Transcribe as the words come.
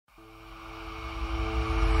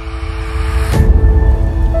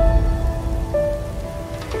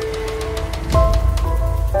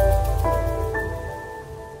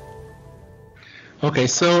Okay,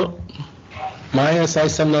 so my SI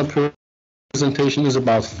seminar presentation is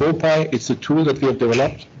about FauxPy. It's a tool that we have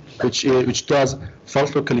developed, which does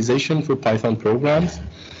fault localization for Python programs.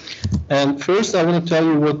 And first, I want to tell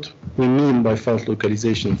you what we mean by fault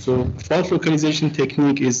localization. So, fault localization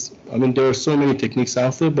technique is, there are so many techniques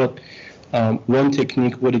out there, but one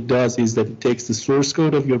technique, what it does is that it takes the source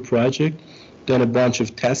code of your project, then a bunch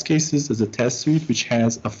of test cases as a test suite, which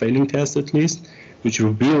has a failing test at least, which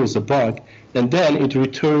reveals a bug, and then it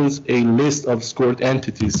returns a list of scored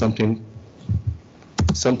entities, something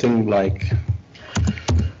like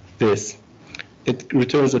this. It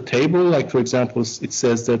returns a table, like for example, it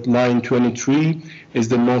says that line 23 is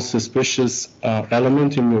the most suspicious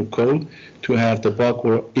element in your code to have the bug,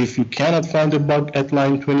 or if you cannot find the bug at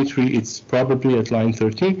line 23, it's probably at line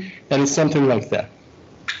 13, and it's something like that.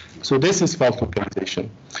 So this is fault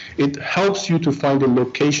localization. It helps you to find the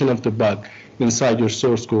location of the bug inside your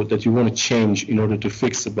source code that you want to change in order to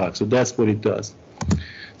fix the bug. So that's what it does.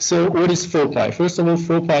 So what is FauxPy? First of all,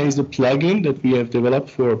 FauxPy is a plugin that we have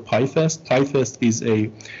developed for PyTest. PyTest is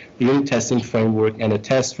a unit testing framework and a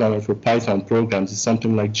test runner for Python programs. It's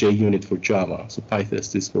something like JUnit for Java. So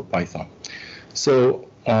PyTest is for Python. So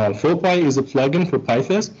FauxPy is a plugin for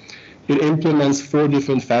PyTest. It implements 4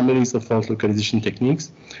 different families of fault localization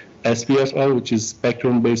techniques. SPFL, which is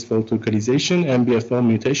spectrum-based fault localization, MBFL,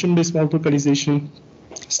 mutation-based fault localization,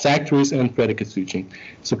 stack trace, and predicate switching.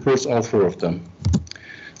 It supports all 4 of them.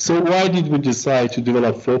 So why did we decide to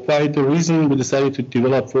develop FauxPy? The reason we decided to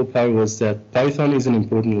develop FauxPy was that Python is an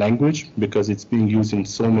important language because it's being used in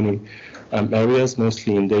so many areas,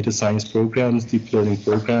 mostly in data science programs, deep learning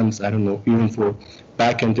programs, even for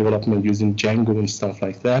backend development using Django and stuff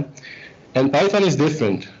like that. And Python is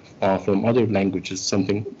different from other languages,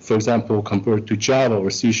 for example, compared to Java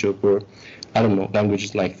or C# or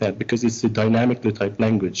languages like that, because it's a dynamically typed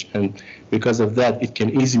language. And because of that, it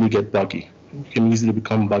can easily get buggy. It can easily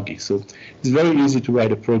become buggy. So it's very easy to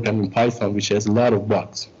write a program in Python which has a lot of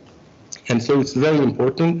bugs. And so it's very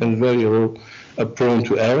important and very prone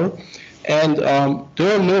to error. And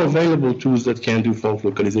there are no available tools that can do fault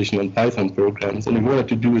localization on Python programs. And we wanted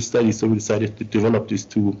to do a study, so we decided to develop this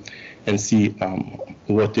tool and see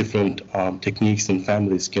what different techniques and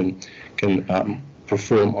families can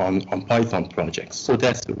perform on Python projects. So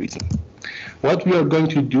that's the reason. What we are going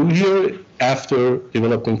to do here after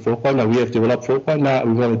developing FauxPy, now we have developed FauxPy, now what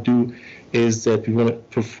we want to do is that we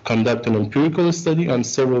want to conduct an empirical study on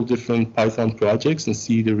several different Python projects and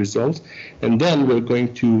see the results. And then we're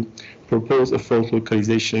going to propose a fault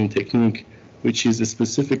localization technique which is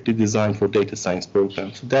specifically designed for data science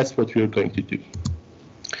programs. So that's what we're going to do.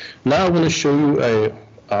 Now I'm going to show you a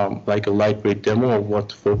lightweight demo of what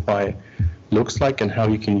FauxPy looks like and how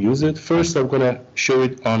you can use it. First, I'm going to show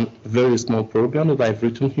it on a very small program that I've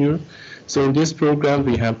written here. So in this program,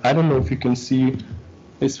 we have, I don't know if you can see,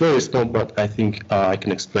 it's very small, but I think I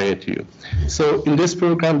can explain it to you. So in this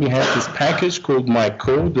program, we have this package called my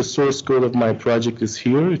code. The source code of my project is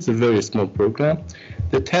here. It's a very small program.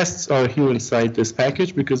 The tests are here inside this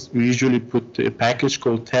package because we usually put a package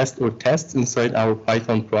called test or tests inside our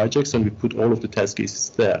Python projects, and we put all of the test cases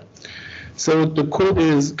there. So the code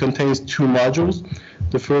contains 2 modules.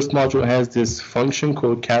 The first module has this function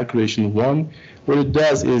called calculation1. What it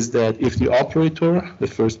does is that if the operator, the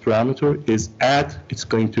first parameter, is add, it's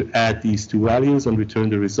going to add these 2 values and return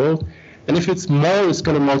the result. And if it's more, it's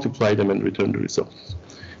going to multiply them and return the results.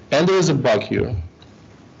 And there is a bug here.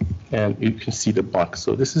 And you can see the bug.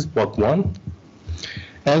 So this is bug 1.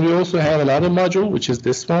 And we also have another module, which is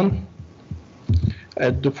this one.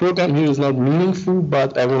 The program here is not meaningful,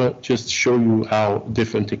 but I want to just show you how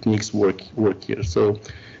different techniques work here. So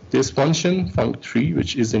this function, func3,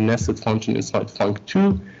 which is a nested function inside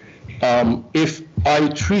func2, if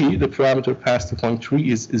I3, the parameter passed to func3,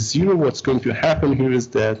 is 0, what's going to happen here is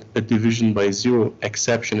that a division by 0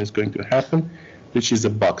 exception is going to happen, which is a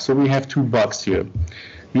bug. So we have 2 bugs here.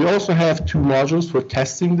 We also have 2 modules for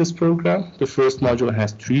testing this program. The first module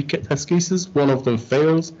has 3 test cases. 1 of them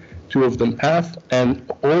fails, 2 of them pass, and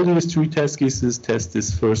all these 3 test cases test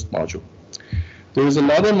this first module. There is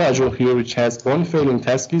another module here which has 1 failing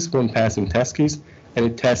test case, 1 passing test case, and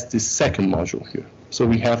it tests this second module here. So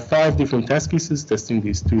we have 5 different test cases testing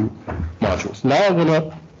these 2 modules. Now I'm going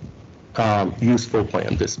to use FauxPy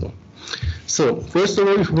on this one. So first of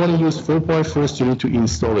all, if you want to use FauxPy, first you need to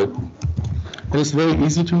install it. And it's very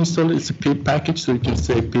easy to install it. It's a pip package, so you can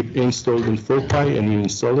say pip install in FauxPy and you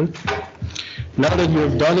install it. Now that you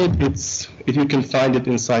have done it, you can find it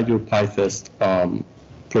inside your PyTest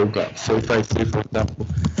program. So if I say, for example,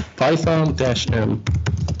 python-m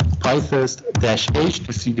pytest-h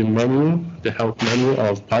to see the menu, the help menu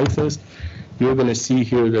of PyTest, you're going to see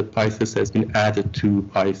here that PyTest has been added to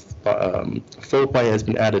FauxPy has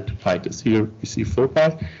been added to PyTest. Here you see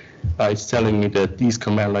FauxPy. It's telling me that these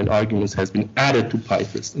command line arguments has been added to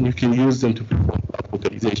PyTest, and you can use them to perform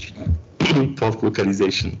localization.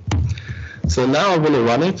 Localization. So now I'm going to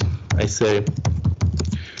run it. I say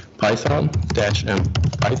Python -m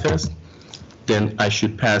PyTest. Then I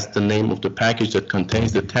should pass the name of the package that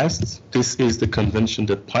contains the tests. This is the convention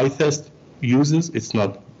that PyTest uses. It's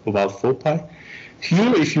not about FauxPy.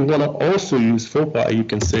 Here, if you want to also use FauxPy, you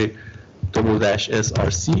can say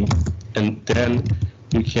 --src, and then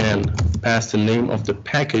you can pass the name of the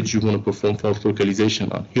package you want to perform Fault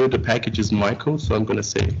localization on. Here, the package is my code, so I'm going to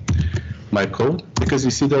say my code, because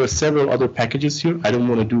you see there are several other packages here. I don't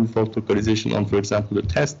want to do fault localization on, for example, the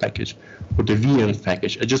test package or the VM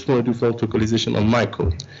package. I just want to do fault localization on my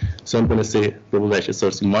code. So I'm going to say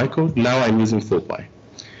 --src my code. Now I'm using FauxPy.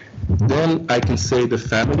 Then I can say the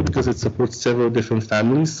family, because it supports several different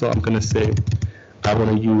families. So I'm going to say I want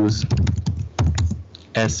to use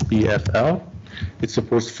SBFL. It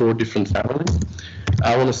supports 4 different families.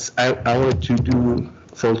 I wanted to do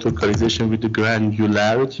fault localization with the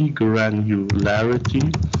granularity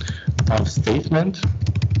of statement.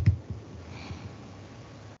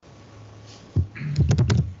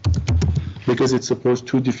 Because it supports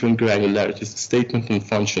 2 different granularities, statement and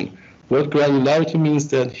function. What granularity means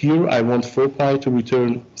that here I want FauxPy to return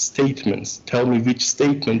statements. Tell me which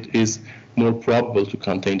statement is more probable to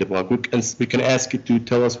contain the bug. We can ask it to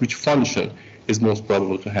tell us which function is most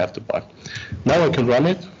probable to have the bug. Now I can run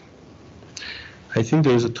it. I think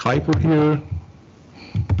there's a typo here.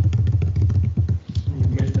 You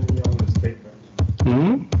missed any on the statement.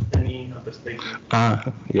 Any of the statement.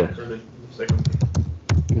 Yeah. For the second.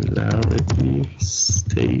 Granularity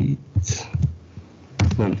state.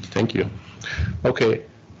 Thank you. Okay,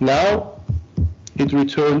 now it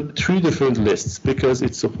returned 3 different lists because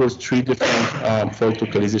it supports 3 different fault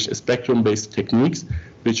localization spectrum-based techniques,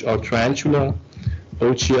 which are Tarantula,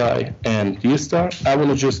 OCI, and D-star. I want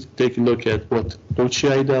to just take a look at what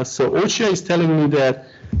OCI does. So OCI is telling me that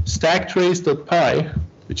stacktrace.py,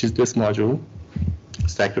 which is this module,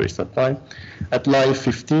 stacktrace.py, at line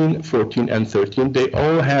 15, 14, and 13, they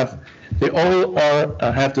all have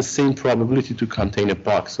the same probability to contain a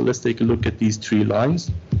bug. So let's take a look at these 3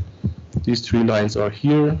 lines. These 3 lines are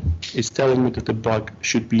here. It's telling me that the bug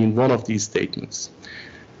should be in one of these statements.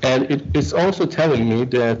 And it's also telling me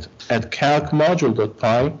that at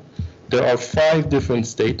calc-module.py, there are 5 different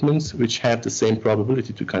statements which have the same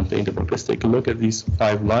probability to contain the bug. Let's take a look at these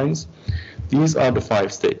 5 lines. These are the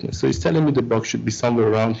 5 statements. So it's telling me the bug should be somewhere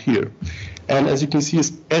around here. And as you can see,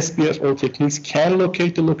 SBFL techniques can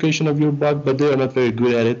locate the location of your bug, but they are not very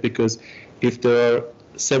good at it, because if there are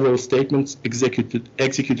several statements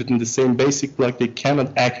executed in the same basic block, they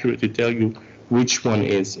cannot accurately tell you which one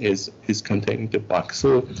is containing the bug.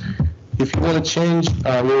 So if you want to change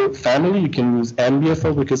your family, you can use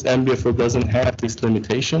MBFL, because MBFL doesn't have this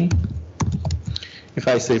limitation. If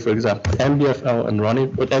I say, for example, MBFL and run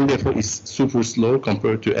it, but MBFL is super slow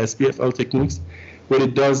compared to SBFL techniques. What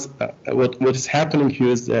it does, what is happening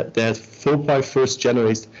here is that FauxPy first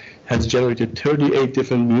has generated 38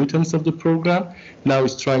 different mutants of the program. Now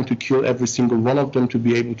it's trying to kill every single one of them to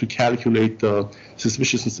be able to calculate the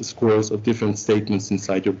suspiciousness scores of different statements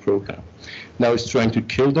inside your program. Now it's trying to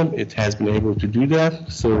kill them. It has been able to do that.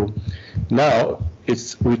 So now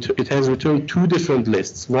it has returned 2 different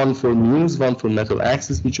lists, one for Muse, one for metal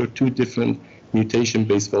axis, which are 2 different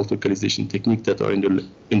mutation-based fault localization techniques that are in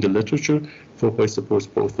the literature. FauxPy supports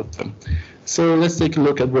both of them. So let's take a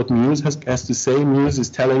look at what Muse has to say. Muse is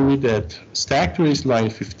telling me that stacktrace line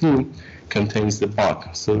 15 contains the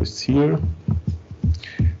bug. So it's here,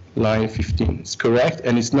 line 15. It's correct,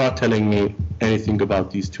 and it's not telling me anything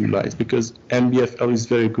about these 2 lines, because MBFL is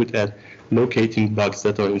very good at locating bugs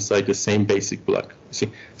that are inside the same basic block. You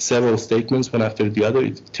see, several statements, one after the other.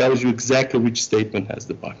 It tells you exactly which statement has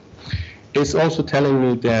the bug. It's also telling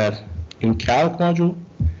me that in calc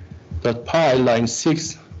module.py line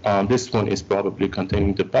 6, this one is probably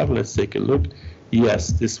containing the bug. Let's take a look.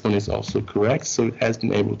 Yes, this one is also correct, so it has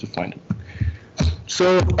been able to find it.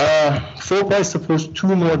 So FauxPy supports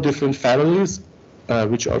 2 more different families,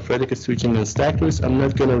 which are predicate switching and stacktrace. I'm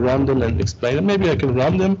not going to run them and explain them. Maybe I can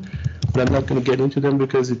run them, but I'm not going to get into them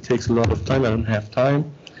because it takes a lot of time. I don't have time.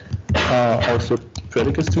 Also,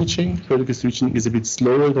 predicate switching. Predicate switching is a bit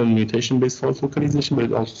slower than mutation-based fault localization, but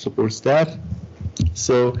it also supports that.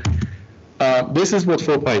 So this is what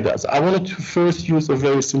FauxPy does. I wanted to first use a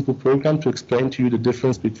very simple program to explain to you the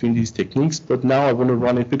difference between these techniques, but now I want to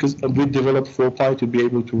run it because we developed FauxPy to be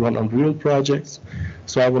able to run on real projects.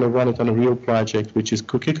 So I want to run it on a real project, which is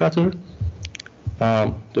Cookie Cutter.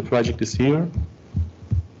 The project is here.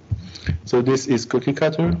 So this is cookie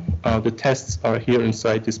cutter. The tests are here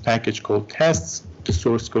inside this package called tests. The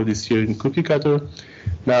source code is here in cookie cutter.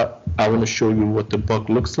 Now I want to show you what the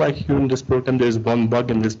bug looks like here in this program. There's one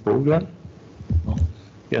bug in this program.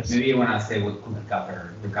 Yes. Maybe you want to say what cookie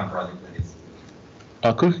cutter project that is.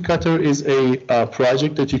 Cookie cutter is a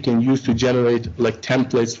project that you can use to generate like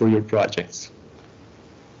templates for your projects.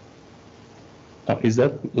 Was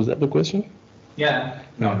that the question? Yeah.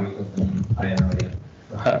 No, I have no idea.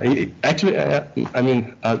 Actually, I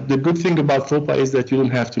mean, the good thing about FauxPy is that you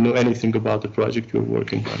don't have to know anything about the project you're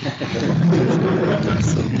working on.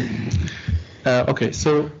 Okay,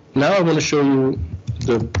 so now I want to show you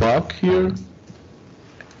the bug here.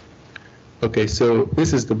 Okay, so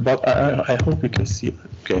this is the bug. I hope you can see it.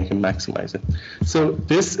 Okay, I can maximize it. So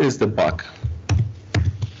this is the bug.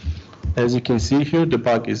 As you can see here, the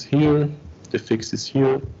bug is here. The fix is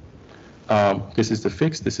here. This is the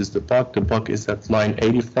fix, this is the bug. The bug is at line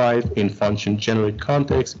 85 in function generate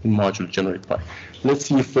context in module generate py. Let's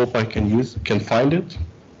see if FauxPy can find it.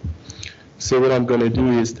 So what I'm going to do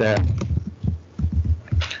is that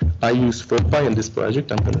I use FauxPy in this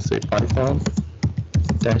project. I'm going to say python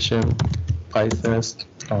 -m pytest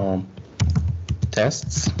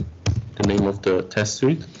tests, the name of the test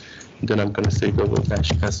suite. Then I'm going to say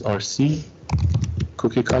 /src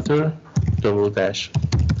cookie cutter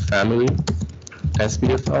 /family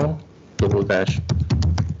SBFL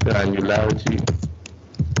 /granularity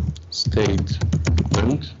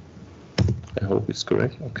statement. I hope it's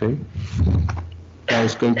correct. Okay. Now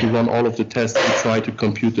it's going to run all of the tests and try to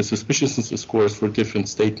compute the suspiciousness scores for different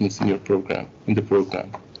statements in your program,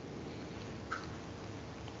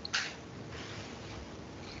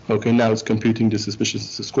 Okay, now it's computing the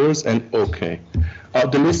suspiciousness scores, and okay.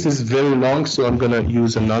 The list is very long, so I'm going to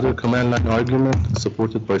use another command line argument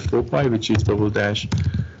supported by FauxPy, which is /top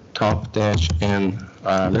and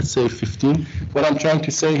let's say 15. What I'm trying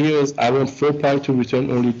to say here is I want FauxPy to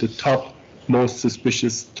return only the top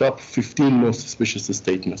 15 most suspicious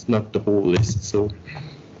statements, not the whole list. So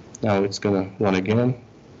now it's going to run again.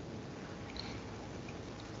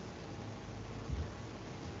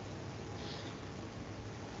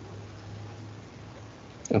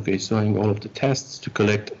 Okay, so running all of the tests to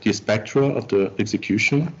collect the spectra of the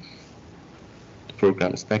execution, the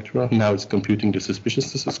program spectra. Now it's computing the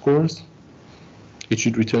suspiciousness scores. It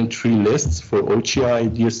should return 3 lists for OCI,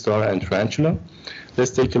 DStar, and Tarantula.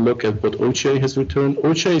 Let's take a look at what OCI has returned.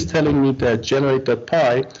 OCI is telling me that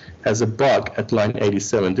generate.py has a bug at line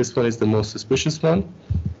 87. This one is the most suspicious one.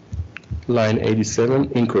 Line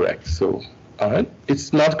 87, incorrect. So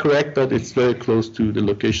it's not correct, but it's very close to the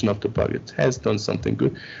location of the bug. It has done something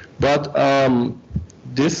good. But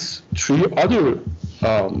these 3 other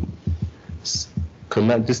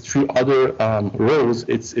rows,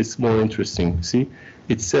 it's more interesting. See,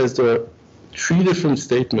 it says there are 3 different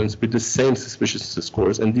statements with the same suspiciousness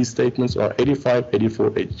scores, and these statements are 85,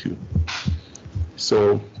 84, 82.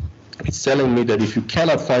 So it's telling me that if you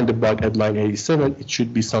cannot find the bug at line 87, it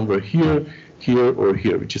should be somewhere here, here, or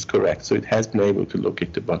here, which is correct. So it has been able to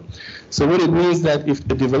locate the bug. So what it means that if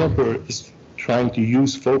the developer is trying to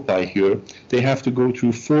use FauxPy here, they have to go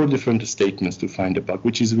through 4 different statements to find the bug,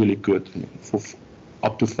 which is really good. I mean, for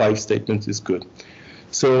up to 5 statements is good.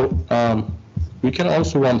 So we can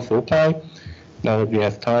also run FauxPy. Now that we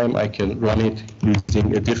have time, I can run it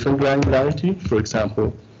using a different granularity. For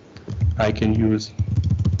example, I can use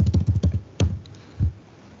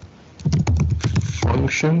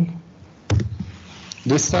function.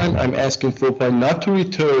 This time I'm asking FauxPy not to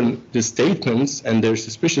return the statements and their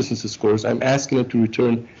suspiciousness scores. I'm asking it to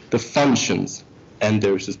return the functions and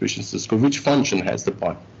their suspiciousness score. Which function has the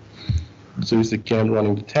bug? So it's again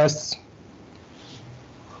running the tests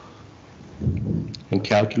and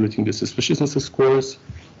calculating the suspiciousness scores.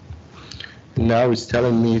 Now it's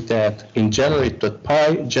telling me that in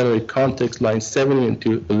generate.py, generate context line 70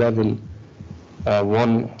 until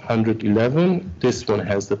 111, this one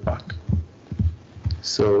has the bug.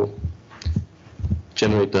 So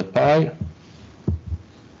generate.py,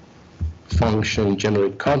 function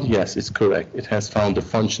generate context, yes, it's correct. It has found the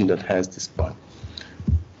function that has this bug.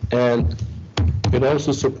 And it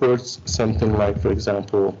also supports something like, for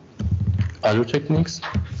example, other techniques,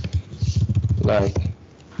 like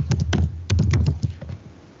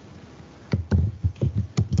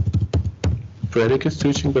predicate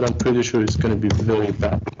switching, but I'm pretty sure it's going to be very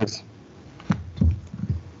bad because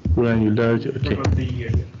granularity, okay.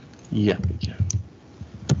 Yeah.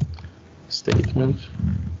 Statement.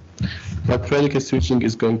 But predicate switching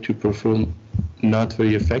is going to perform not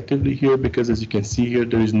very effectively here because, as you can see here,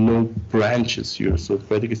 there is no branches here. So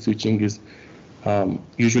predicate switching is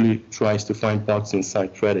usually tries to find bugs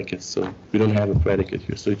inside predicates. So we don't have a predicate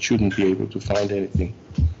here, so it shouldn't be able to find anything.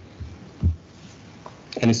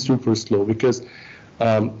 And it's super slow because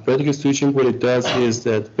predicate switching, what it does is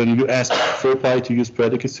that when you ask FauxPy to use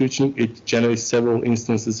predicate switching, it generates several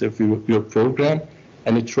instances of your program,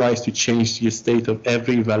 and it tries to change the state of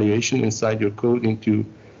every evaluation inside your code into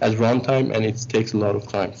at runtime, and it takes a lot of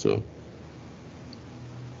time. So.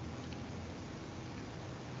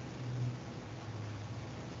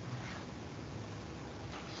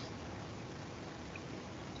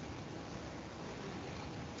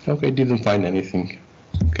 Okay, didn't find anything.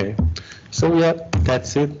 Okay, so yeah,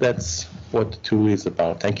 that's it. That's what the tool is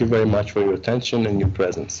about. Thank you very much for your attention and your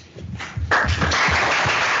presence.